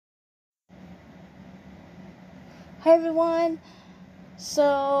Hi everyone.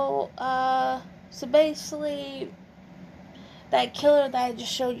 So basically, that killer that I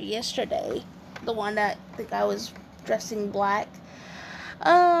just showed you yesterday, the one that the guy was dressing black.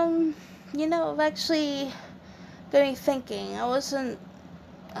 Um, I've actually got me thinking. I was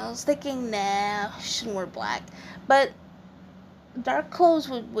thinking, nah, I shouldn't wear black, but dark clothes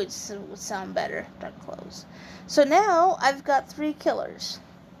would sound better. Dark clothes. So now I've got three killers.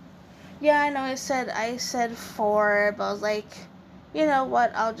 Yeah, I know. I said four, but I was like, you know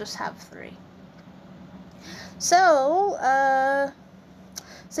what? I'll just have three. So, I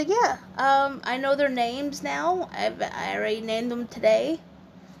know their names now. I already named them today,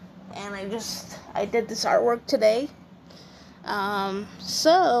 and I did this artwork today. Um,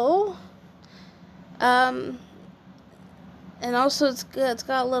 so, um, and also it's good. It's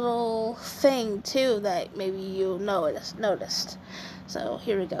got a little thing too that maybe you noticed. So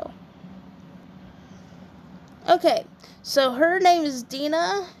here we go. Okay, so her name is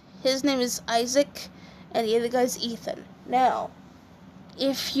Dina. His name is Isaac, and the other guy's Ethan. Now,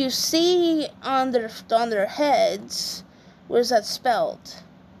 if you see on their heads, where's that spelled?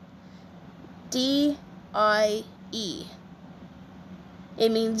 DIE. It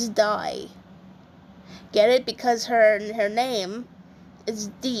means die. Get it? Because her name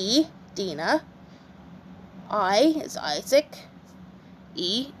is Dina. I is Isaac.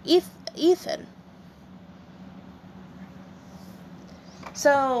 Ethan.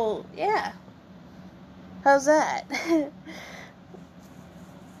 So yeah, how's that?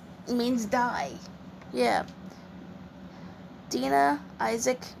 It means die. Yeah. Dina,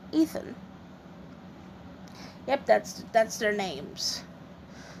 Isaac, Ethan. Yep, that's their names.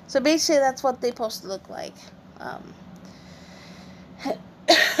 So basically, that's what they supposed to look like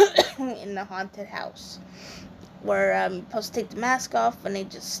in the haunted house, where you're supposed to take the mask off, and they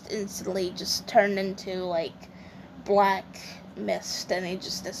just instantly just turn into like black mist, and they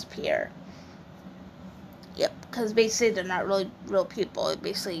just disappear. Yep, because basically they're not really real people. It's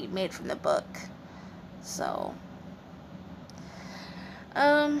basically made from the book. So,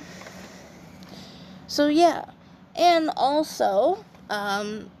 um, so yeah, and also,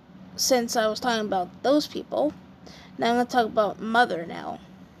 since I was talking about those people, now I'm gonna talk about Mother now.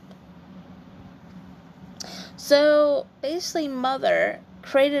 So basically, Mother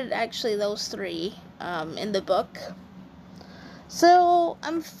created actually those three in the book. So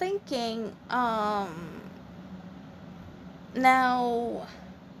I'm thinking, now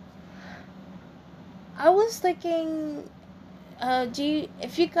I was thinking,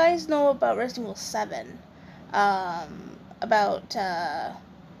 if you guys know about Resident Evil 7, about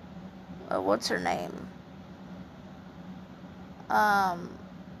what's her name? Um,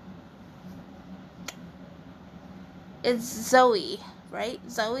 it's Zoe, right?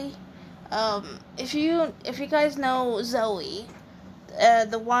 Zoe. If you guys know Zoe,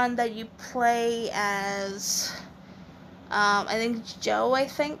 the one that you play as, I think it's Joe. I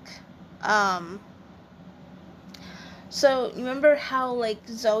think. Um, so you remember how like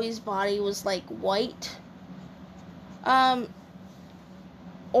Zoe's body was like white, um,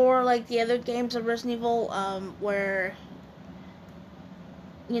 or like the other games of Resident Evil, where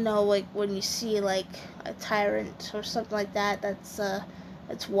like when you see like a tyrant or something like that,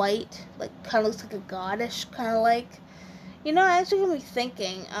 that's white, like kind of looks like a goddess, kind of like. Actually got me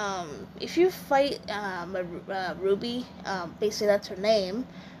thinking. If you fight Ruby, basically that's her name,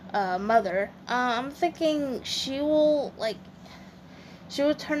 Mother. I'm thinking she will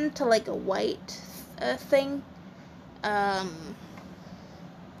turn into like a white thing. Um,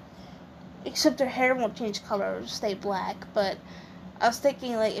 except her hair won't change color; it'll stay black. But I was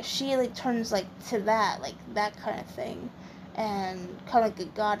thinking like if she like turns like to that, like that kind of thing, and kind of like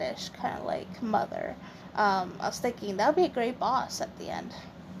a goddess, kind of like Mother. I was thinking that would be a great boss at the end.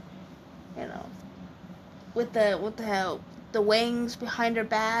 You know, with the wings behind her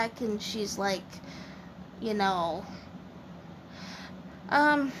back, and she's like, you know.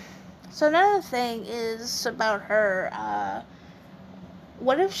 Um. So another thing is about her.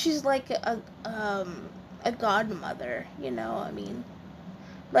 What if she's like a godmother? I mean,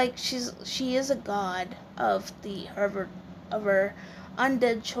 like she is a god of her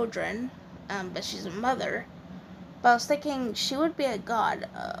undead children, but she's a mother. But I was thinking she would be a god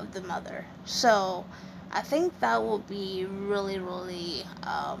of the mother. So I think that would be really, really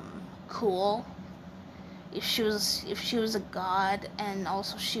cool if she was a god and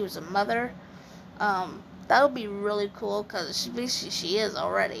also she was a mother. That would be really cool because she is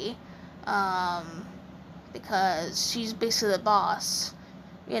already. Um, because she's basically the boss,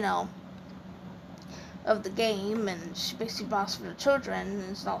 you know, of the game, and she's basically boss for the children,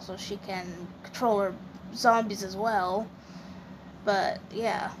 and also she can control zombies as well. But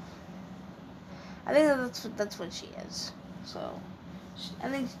yeah, I think that's what she is. So I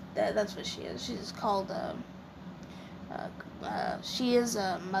think that's what she is. She's called she is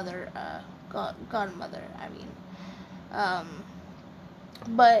a mother, godmother. I mean, um,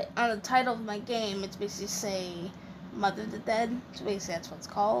 but on the title of my game, it's basically say Mother the Dead. So basically, that's what it's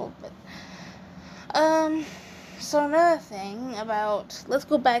called. But so another thing about, let's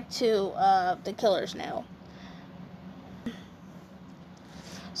go back to the killers now.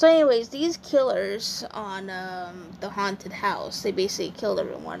 So anyways, these killers on the haunted house, they basically killed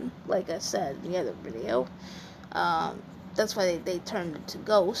everyone, like I said in the other video. That's why they turned into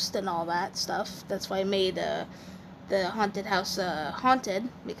ghosts and all that stuff. That's why I made the haunted house haunted,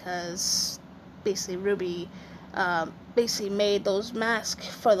 because basically Ruby basically made those masks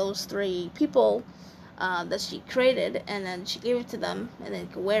for those 3 people that she created, and then she gave it to them, and they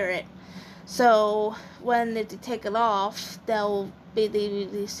could wear it. So when they take it off, they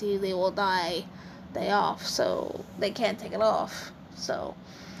will die off, so they can't take it off. So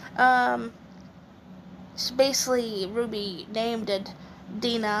so basically Ruby named it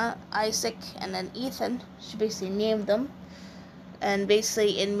Dina, Isaac, and then Ethan. She basically named them, and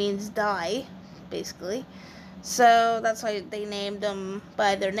basically it means die, basically. So that's why they named them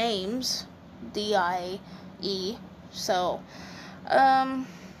by their names, D-I-E. So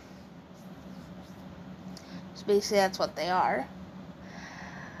basically that's what they are.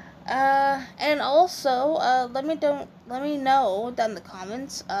 And also, let me know down in the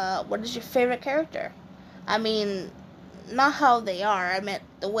comments, what is your favorite character? I mean, not how they are, I meant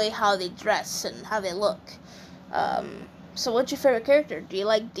the way how they dress and how they look. So what's your favorite character? Do you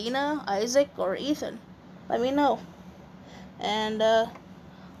like Dina, Isaac, or Ethan? Let me know. And,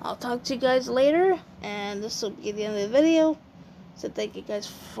 I'll talk to you guys later, and this will be the end of the video. So thank you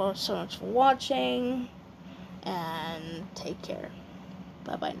guys so much for watching, and take care.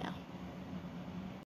 Bye-bye now.